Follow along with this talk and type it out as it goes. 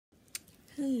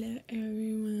Hello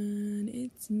everyone,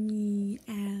 it's me,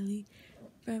 Allie,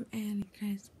 from Allie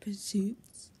Christ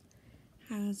Pursuits.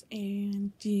 How's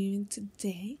everyone doing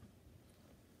today?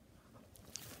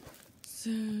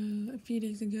 So, a few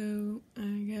days ago,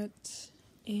 I got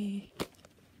a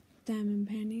diamond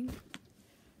painting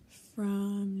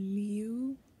from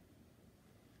Leo,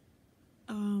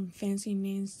 Fancy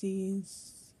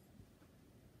Nancy's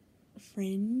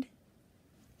friend.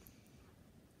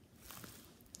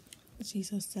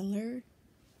 She's a seller,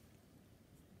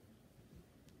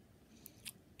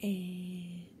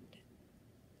 and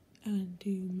I'll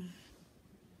do my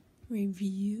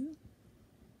review.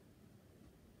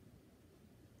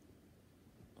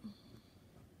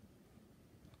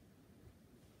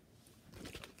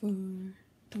 For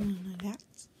the one I got.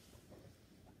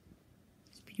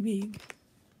 It's pretty big.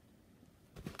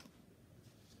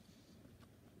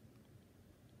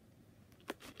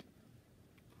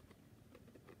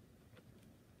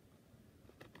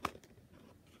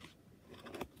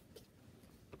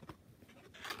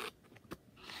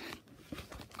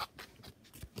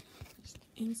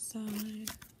 Inside,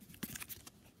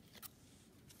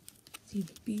 see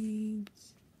the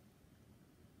beads,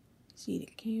 see the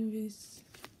canvas,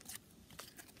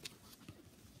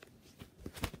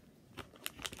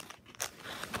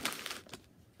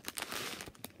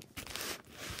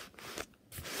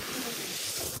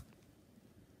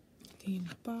 in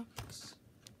the box,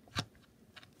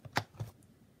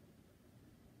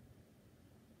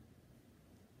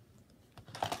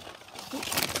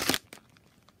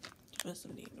 just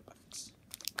something in the box,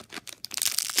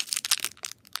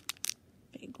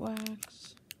 big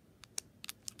wax,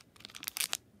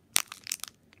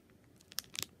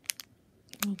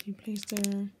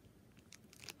 multi-placer,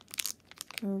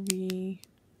 curvy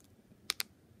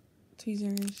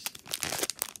tweezers,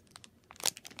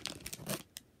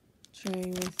 tray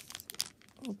with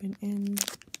open end,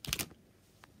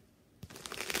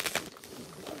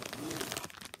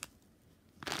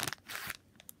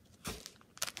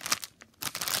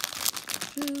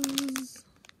 frills.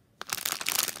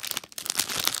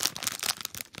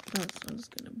 This one's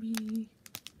gonna be,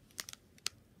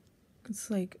 it's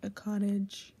like a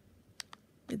cottage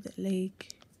with a lake.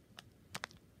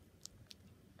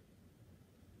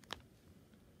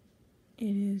 It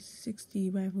is 60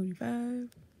 by 45.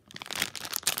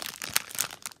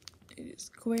 It is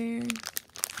square.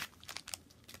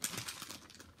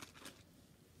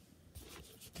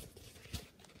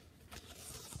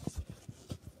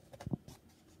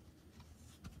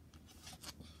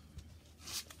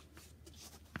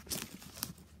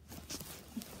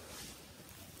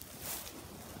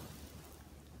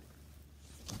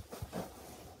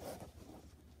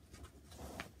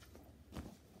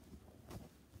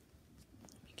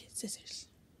 Let me get scissors.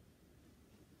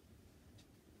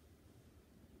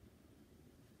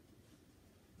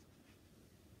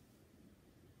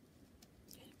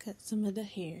 Cut some of the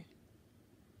hair.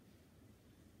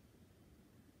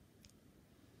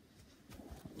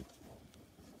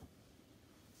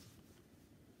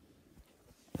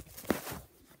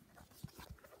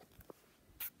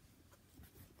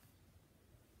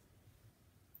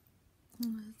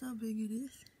 That's how big it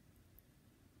is.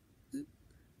 Oop.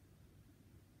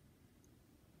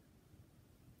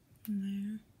 And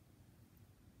there.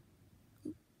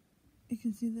 Oop. You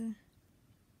can see the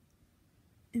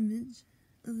image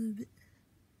a little bit.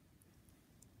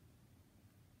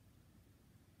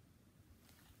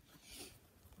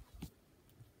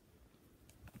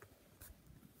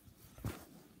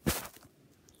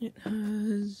 It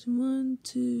has 1,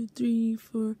 2, 3,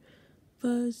 4,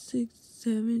 5, 6,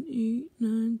 7, 8,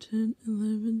 9, 10,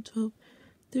 11, 12,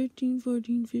 13,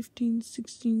 14, 15,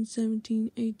 16,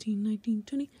 17, 18, 19,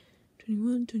 20,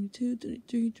 21, 22,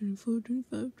 23, 24,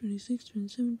 25, 26,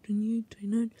 27, 28,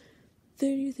 29,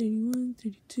 30, 31,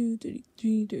 32,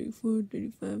 33, 34,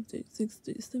 35, 36,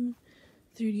 37,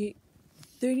 38,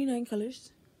 39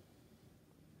 colors.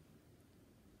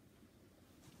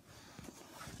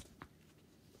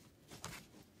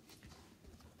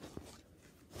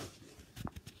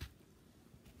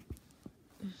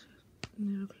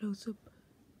 Little close-up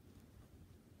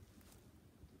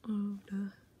of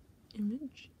the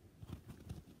image.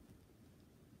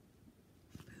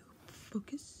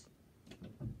 Focus.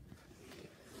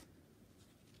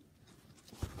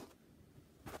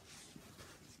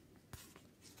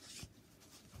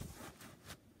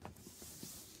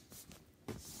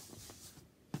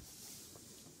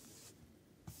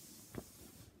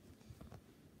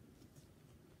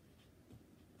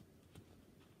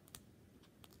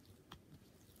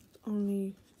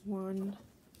 Only one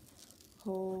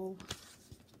whole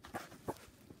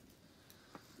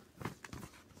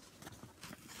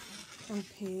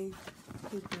opaque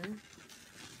paper.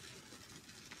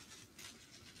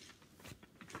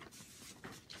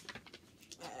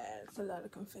 It's a lot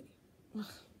of confetti.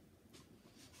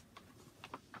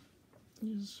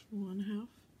 Here's 1/2.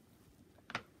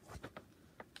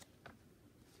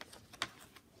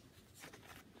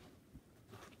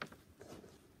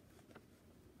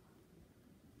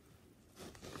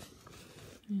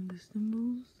 And the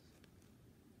symbols.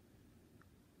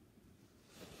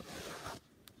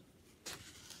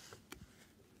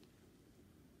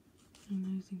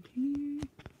 And nice and clear.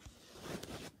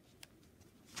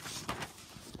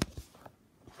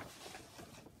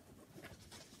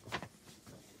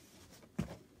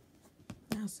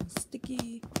 Now some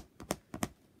sticky.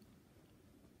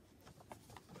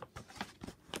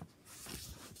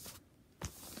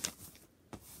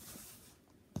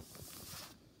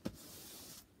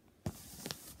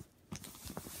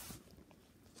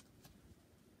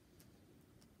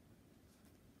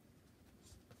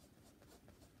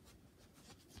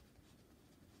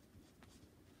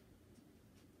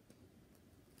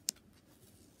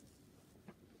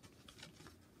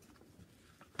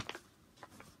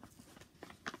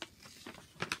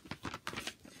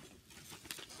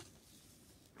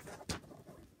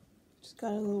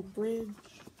 Got a little bridge.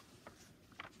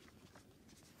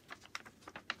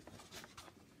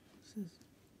 This is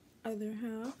other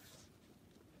half.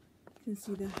 You can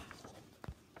see the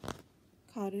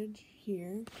cottage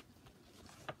here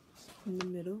in the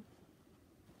middle.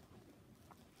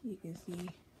 You can see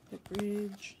the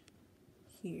bridge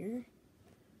here.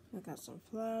 I got some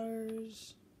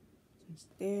flowers, some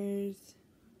stairs.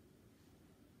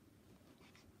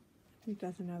 I think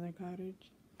that's another cottage.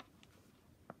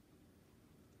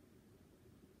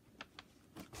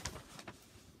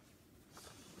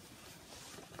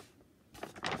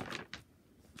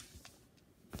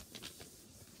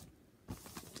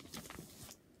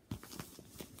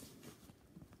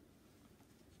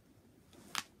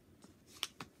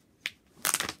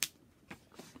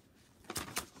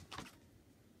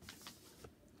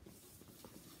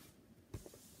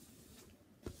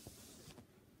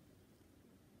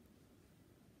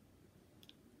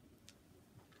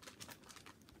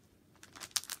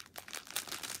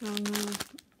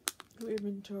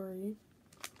 Inventory.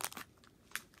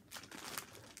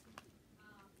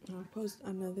 I'll post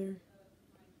another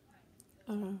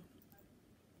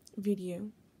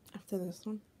video after this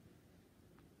one.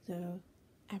 So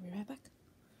I'll be right back.